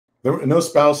There were no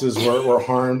spouses were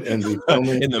harmed in the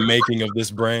filming. In the making of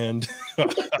this brand.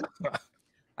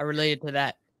 I related to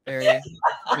that very,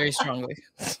 very strongly.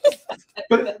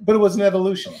 But it was an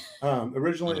evolution.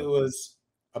 Originally, it was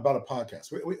about a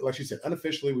podcast. We, like she said,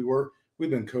 unofficially,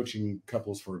 we've been coaching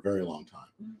couples for a very long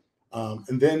time.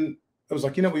 And then it was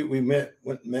like, we met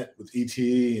with ET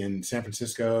in San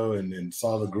Francisco and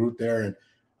saw the group there, and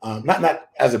not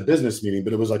as a business meeting,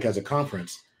 but it was like as a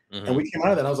conference. Mm-hmm. And we came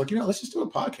out of that. And I was like, let's just do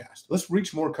a podcast. Let's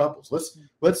reach more couples.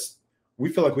 We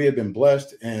feel like we had been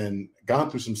blessed and gone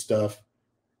through some stuff.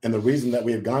 And the reason that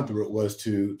we had gone through it was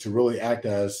to really act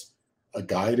as a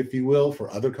guide, if you will, for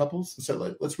other couples. And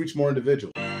so let's reach more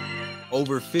individuals.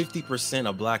 Over 50%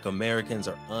 of Black Americans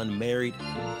are unmarried,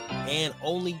 and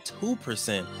only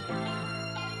 2%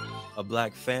 of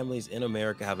Black families in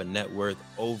America have a net worth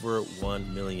over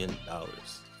 $1 million.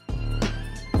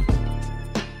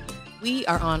 We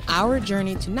are on our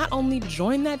journey to not only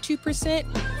join that 2%,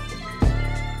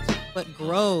 but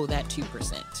grow that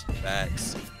 2%.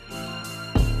 Facts.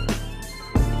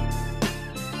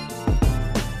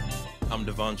 I'm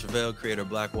Devon Truvel, creator of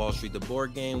Black Wall Street, the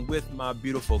board game, with my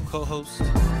beautiful co-host.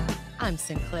 I'm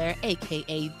Sinclair,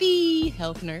 aka the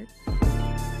Health Nerd.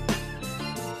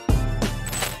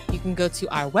 You can go to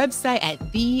our website at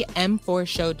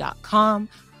them4show.com,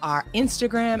 our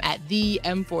Instagram at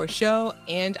them4show,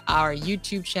 and our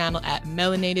YouTube channel at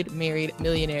Melanated Married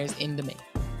Millionaires in the Making.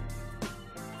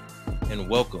 And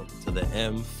welcome to the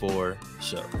M4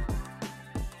 Show.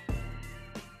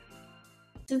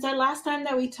 Since the last time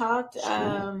that we talked,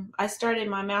 I started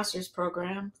my master's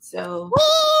program. So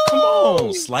come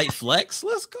on, slight flex.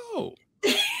 Let's go.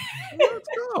 Let's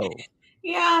go.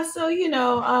 Yeah. So,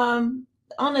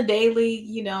 on a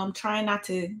daily, I'm trying not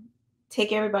to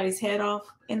take everybody's head off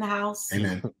in the house.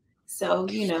 Amen. So,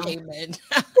 Amen.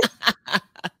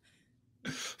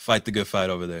 Fight the good fight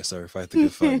over there, sir. Fight the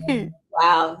good fight.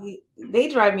 Wow. They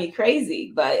drive me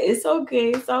crazy, but it's okay.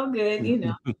 It's all good,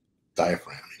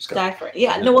 Diaphragm.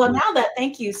 Yeah. No. Well, now that,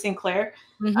 thank you, Sinclair.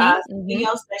 Something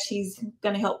else that she's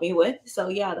gonna help me with. So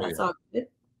yeah, that's all good.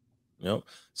 Yep.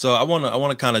 So I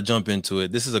want to kind of jump into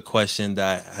it. This is a question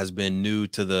that has been new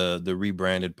to the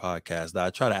rebranded podcast that I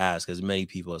try to ask as many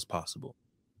people as possible.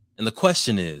 And the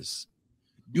question is,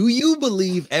 do you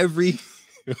believe every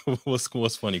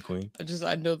what's funny, Queen?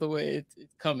 I know the way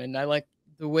it's coming. I like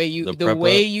the way you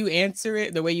answer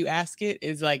it, the way you ask it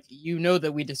is like,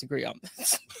 that we disagree on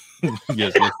this.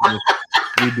 Yes,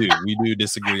 we do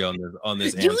disagree on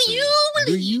this answer.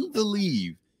 Do you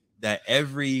believe that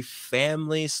every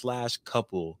family /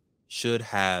 couple should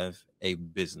have a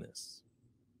business?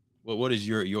 What is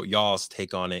y'all's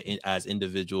take on it as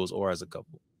individuals or as a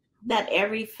couple? That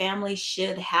every family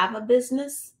should have a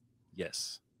business?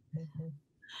 Yes.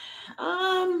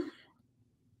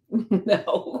 No. We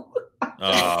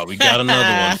got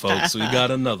another one, folks. We got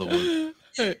another one.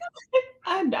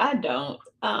 I don't.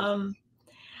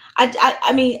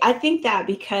 I mean, I think that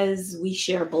because we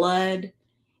share blood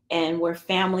and we're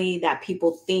family, that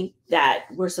people think that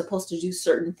we're supposed to do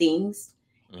certain things.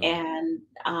 And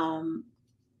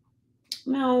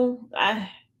no, I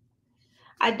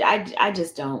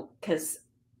just don't, because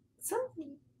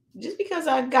just because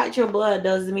I got your blood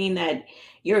doesn't mean that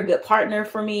you're a good partner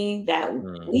for me, that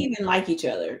we even like each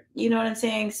other. You know what I'm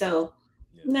saying? So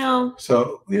no.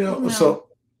 So, so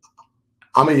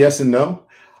I'm a yes and no.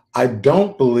 I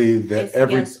don't believe that it's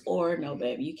every yes or no,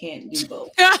 baby. You can't do both.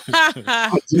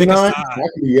 Gemini, I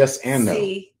can be yes and no.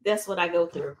 See, that's what I go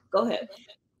through. Go ahead.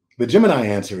 The Gemini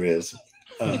answer is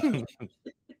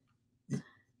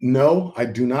no, I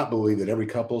do not believe that every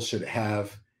couple should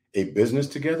have a business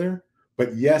together.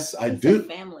 But yes, I do.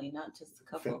 Family, not just a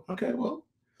couple. Okay, well,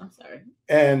 I'm sorry.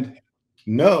 And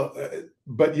no,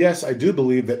 but yes, I do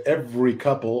believe that every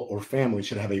couple or family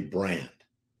should have a brand.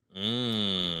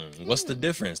 What's the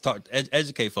difference?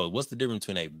 Educate folks. What's the difference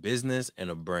between a business and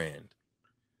a brand?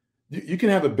 You can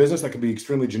have a business that can be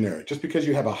extremely generic. Just because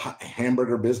you have a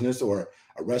hamburger business or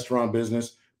a restaurant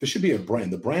business, there should be a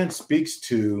brand. The brand speaks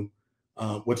to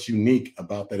what's unique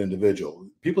about that individual.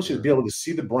 People should be able to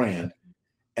see the brand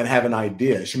and have an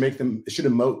idea. It should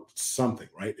emote something,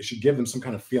 right? It should give them some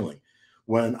kind of feeling.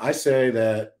 When I say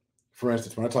that, for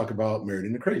instance, when I talk about Married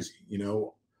into Crazy, we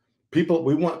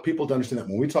want people to understand that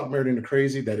when we talk Married into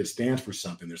Crazy, that it stands for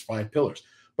something. There's 5 pillars.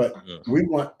 But we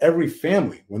want every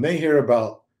family, when they hear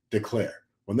about Declare,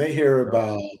 when they hear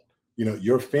about,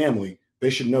 your family, they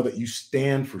should know that you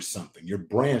stand for something. Your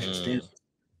brand should stand for something.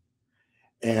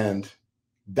 And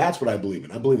that's what I believe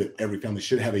in. I believe that every family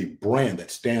should have a brand that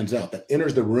stands out, that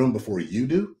enters the room before you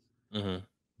do.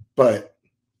 But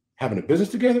having a business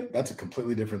together, that's a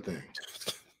completely different thing.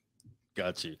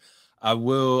 Got you.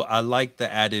 I like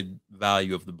the added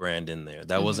value of the brand in there.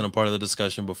 That wasn't a part of the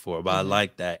discussion before, but I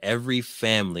like that every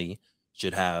family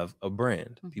should have a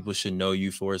brand. People should know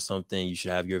you for something. You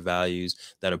should have your values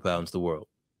that are put out into the world.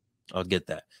 I'll get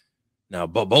that. Now,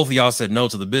 but both of y'all said no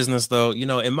to the business, though. You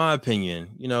know, in my opinion,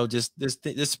 you know, just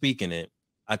speaking it,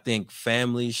 I think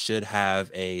families should have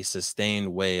a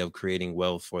sustained way of creating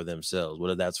wealth for themselves,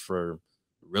 whether that's for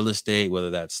real estate, whether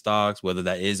that's stocks, whether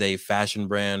that is a fashion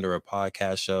brand or a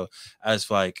podcast show.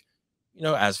 As like, you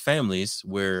know, as families,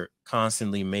 we're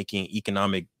constantly making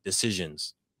economic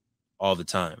decisions all the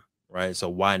time, right? So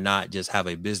why not just have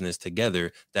a business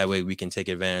together? That way we can take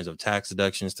advantage of tax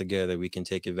deductions together. We can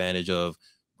take advantage of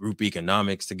group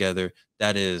economics together.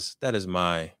 That is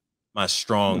my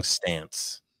strong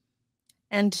stance.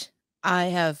 And I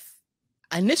have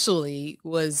initially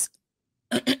was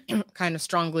kind of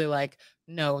strongly like,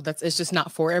 no, it's just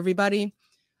not for everybody.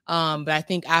 But I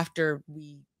think after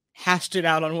we hashed it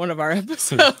out on one of our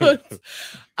episodes,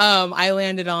 I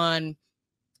landed on,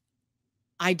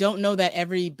 I don't know that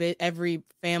every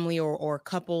family or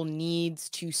couple needs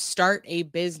to start a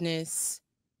business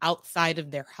outside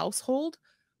of their household.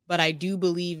 But I do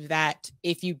believe that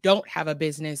if you don't have a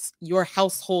business, your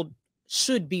household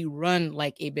should be run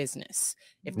like a business,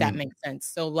 if that makes sense.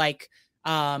 So like,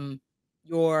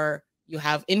 you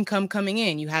have income coming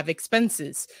in, you have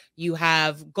expenses, you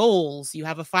have goals, you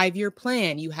have a 5-year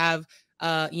plan, you have,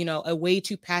 you know, a way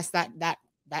to pass that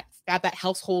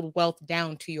household wealth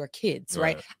down to your kids,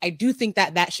 right? I do think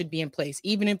that should be in place,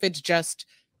 even if it's just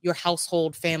your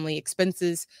household family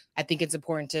expenses. I think it's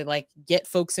important to like get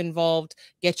folks involved,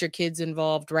 get your kids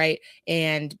involved, right?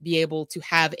 And be able to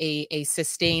have a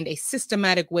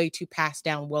systematic way to pass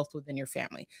down wealth within your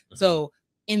family. So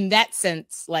in that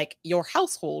sense, like your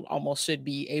household almost should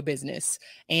be a business.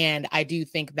 And I do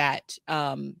think that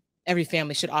every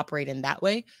family should operate in that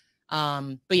way.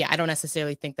 But yeah, I don't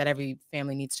necessarily think that every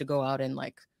family needs to go out and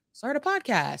like start a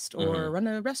podcast or run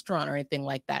a restaurant or anything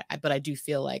like that. But I do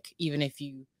feel like even if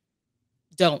you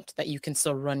don't, that you can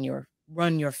still run your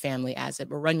family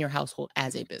run your household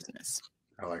as a business.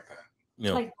 I like that.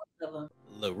 Yeah.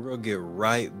 Look, we're gonna get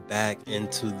right back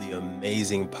into the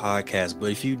amazing podcast.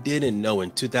 But if you didn't know,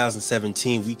 in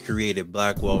 2017, we created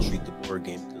Black Wall Street, the board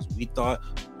game, because we thought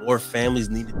more families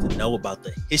needed to know about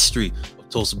the history of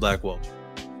Tulsa Black Wall Street.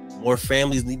 More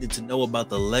families needed to know about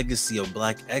the legacy of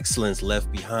Black excellence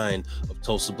left behind of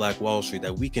Tulsa Black Wall Street,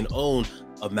 that we can own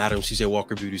a Madam C.J.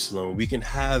 Walker Beauty Salon. We can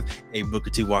have a Booker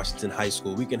T. Washington High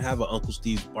School. We can have an Uncle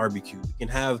Steve's Barbecue. We can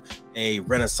have a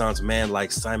Renaissance man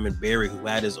like Simon Berry, who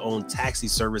had his own taxi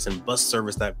service and bus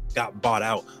service that got bought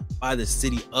out by the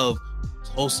city of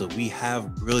Tulsa. We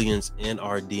have brilliance in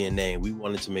our DNA. We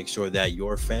wanted to make sure that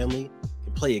your family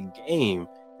can play a game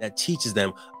that teaches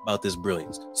them about this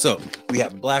brilliance. So we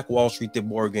have Black Wall Street, the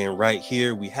board game, right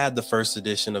here. We had the first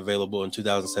edition available in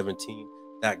 2017.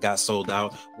 That got sold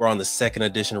out. We're on the second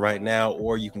edition right now,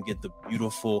 or you can get the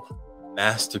beautiful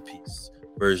masterpiece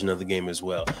version of the game as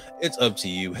well. It's up to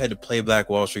you. Head to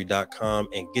playblackwallstreet.com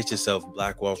and get yourself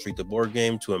Black Wall Street, the board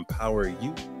game, to empower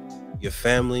you, your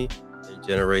family, and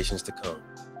generations to come.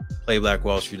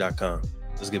 Playblackwallstreet.com.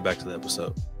 Let's get back to the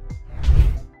episode.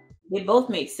 They both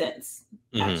make sense,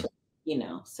 actually, you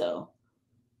know, so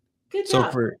good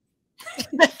job.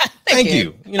 Thank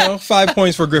you. You know, 5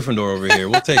 points for Gryffindor over here.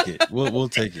 We'll take it. We'll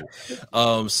take it.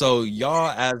 So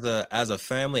y'all as a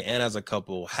family and as a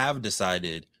couple have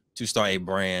decided to start a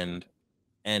brand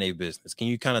and a business. Can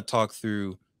you kind of talk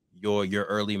through your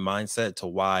early mindset to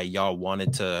why y'all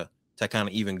wanted to kind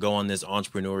of even go on this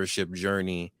entrepreneurship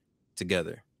journey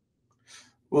together?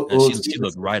 Well, she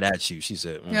looked right at you. She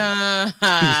said, I'm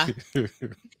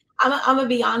gonna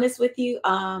be honest with you.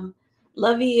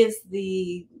 Lovey is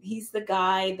he's the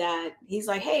guy that he's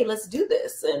like, hey, let's do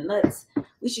this and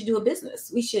we should do a business.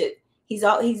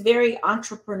 He's very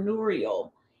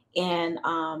entrepreneurial and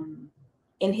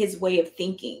in his way of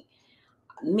thinking.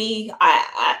 Me,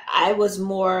 I was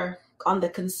more on the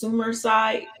consumer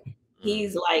side.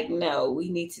 He's like, no, we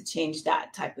need to change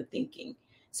that type of thinking.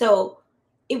 So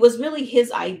it was really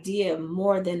his idea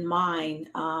more than mine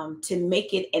to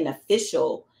make it an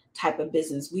official type of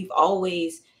business. We've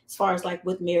always, as far as like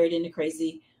with Married into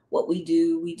Crazy, what we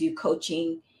do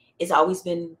coaching. It's always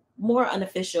been more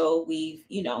unofficial. We've,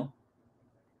 you know,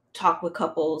 talked with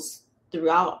couples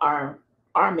throughout our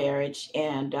marriage,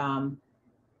 and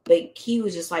but he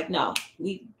was just like, no,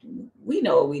 we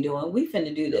know what we're doing. We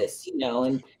finna do this, you know,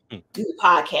 and do the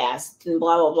podcast and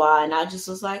blah blah blah. And I just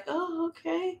was like, oh,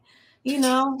 okay. You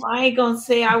know, I ain't gonna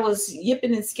say I was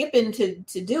yipping and skipping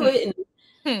to do it.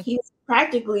 And he was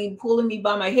practically pulling me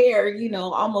by my hair, you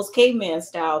know, almost caveman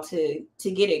style to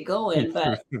get it going.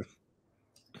 But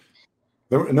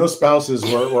no spouses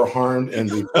were harmed in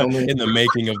the filming. In the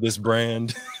making of this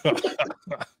brand.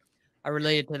 I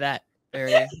related to that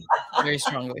very, very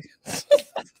strongly.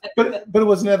 But it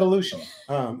was an evolution.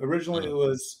 Originally, it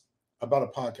was about a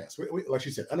podcast. We, like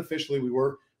you said, unofficially,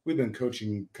 we've been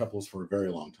coaching couples for a very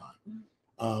long time.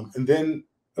 And then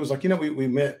it was like, you know, we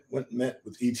met with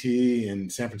ET in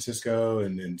San Francisco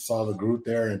and saw the group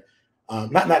there, and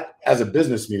not as a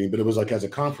business meeting, but it was like as a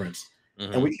conference.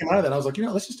 And we came out of that. And I was like, you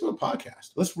know, let's just do a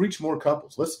podcast. Let's reach more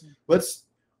couples.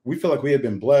 We feel like we had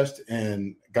been blessed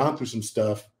and gone through some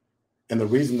stuff. And the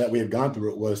reason that we had gone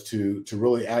through it was to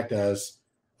really act as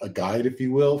a guide, if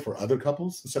you will, for other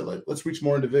couples. And so let's reach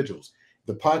more individuals.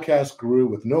 The podcast grew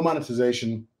with no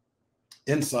monetization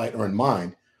in sight or in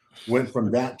mind, went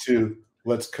from that to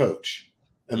let's coach.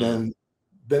 And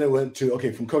then it went to,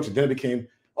 okay, from coaching, then it became,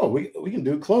 oh, we can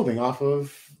do clothing off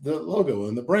of the logo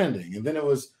and the branding. And then it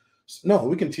was, no,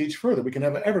 we can teach further. We can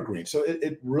have an evergreen. So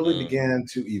it really began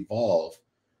to evolve,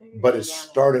 but it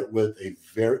started with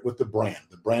the brand.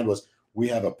 The brand was, we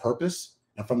have a purpose.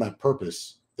 And from that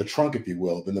purpose, the trunk, if you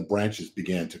will, then the branches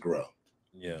began to grow.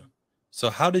 Yeah. So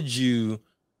how did you,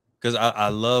 because I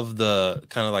love the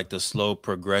kind of like the slow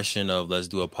progression of let's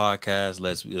do a podcast,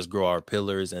 let's grow our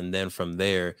pillars. And then from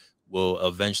there, we'll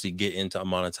eventually get into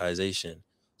monetization.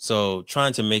 So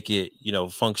trying to make it, you know,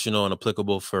 functional and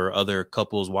applicable for other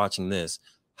couples watching this,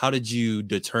 how did you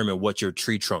determine what your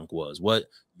tree trunk was, what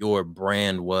your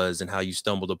brand was, and how you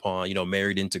stumbled upon, you know,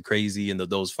 Married into Crazy and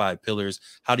those 5 pillars?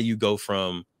 How do you go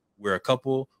from we're a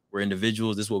couple, we're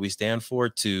individuals, this is what we stand for,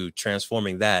 to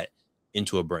transforming that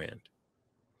into a brand?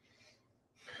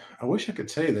 I wish I could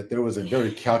say that there was a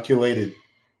very calculated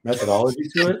methodology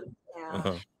to it.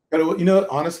 But you know,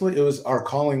 honestly, it was our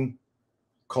calling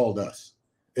called us.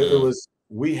 It was,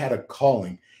 we had a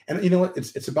calling. And you know what?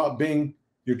 It's about being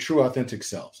your true, authentic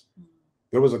selves.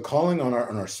 There was a calling on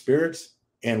our spirits,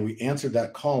 and we answered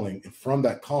that calling. And from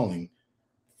that calling,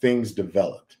 things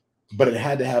developed. But it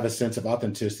had to have a sense of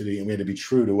authenticity, and we had to be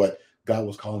true to what God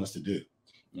was calling us to do.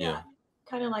 Yeah.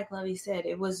 Kind of like Lovey said,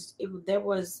 there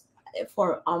was,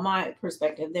 on my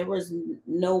perspective, there was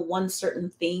no one certain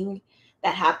thing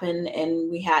that happened, and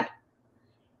we had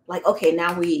like, okay,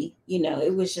 now we, you know,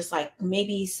 it was just like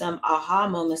maybe some aha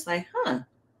moments, like,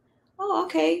 oh,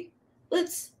 okay,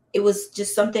 it was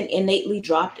just something innately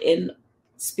dropped in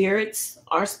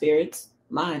our spirits,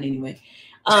 mine anyway.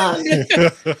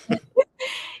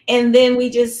 And then we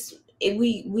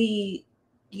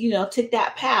you know, took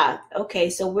that path. Okay,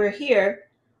 so we're here.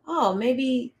 Oh,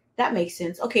 maybe that makes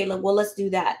sense. Okay, well, let's do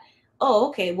that. Oh,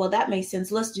 okay, well, that makes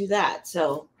sense. Let's do that.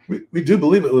 So we do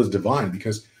believe it was divine,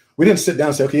 because we didn't sit down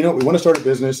and say, okay, you know, we want to start a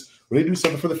business. We need to do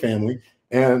something for the family,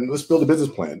 and let's build a business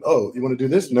plan. Oh, you want to do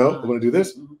this? No. We want to do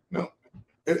this? No.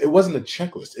 It wasn't a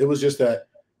checklist. It was just that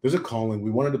there's a calling. We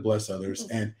wanted to bless others,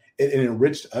 and it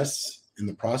enriched us in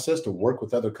the process to work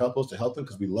with other couples to help them,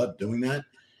 because we loved doing that.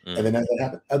 And then as that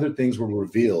happened, other things were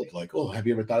revealed, like, oh, have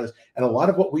you ever thought of this? And a lot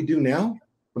of what we do now,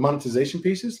 the monetization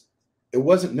pieces, it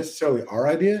wasn't necessarily our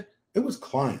idea. It was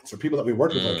clients or people that we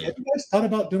worked with. Like, have you guys thought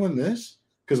about doing this?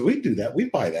 Because we do that. We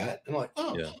buy that. And like,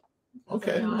 oh,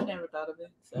 okay. No, I never thought of it.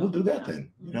 So, we'll do that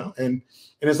then, you know? And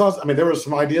as long as, I mean, there were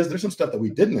some ideas, there's some stuff that we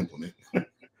didn't implement.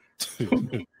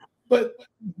 But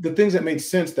the things that made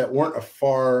sense that weren't a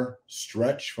far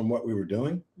stretch from what we were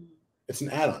doing, it's an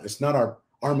add-on. It's not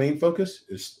our main focus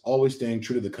is always staying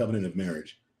true to the covenant of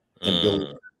marriage and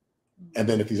building. And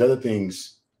then if these other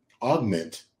things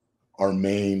augment our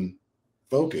main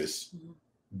focus,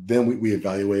 then we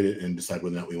evaluate it and decide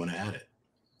whether or not we want to add it.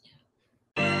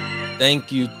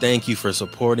 Thank you for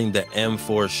supporting the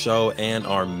M4 show and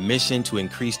our mission to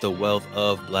increase the wealth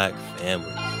of Black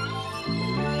families.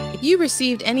 If you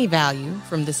received any value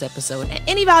from this episode,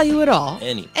 any value at all,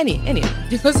 any,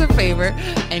 do us a favor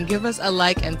and give us a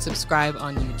like and subscribe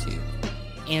on YouTube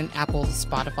and Apple,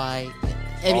 Spotify,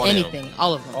 anything,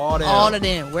 all of them, all of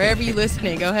them, wherever you're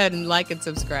listening, go ahead and like and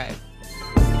subscribe.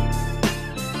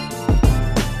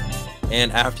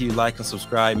 And after you like and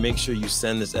subscribe, make sure you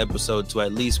send this episode to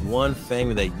at least one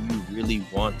family that you really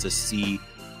want to see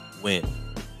win.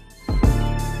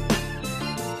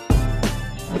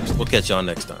 We'll catch y'all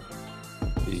next time.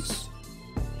 Peace.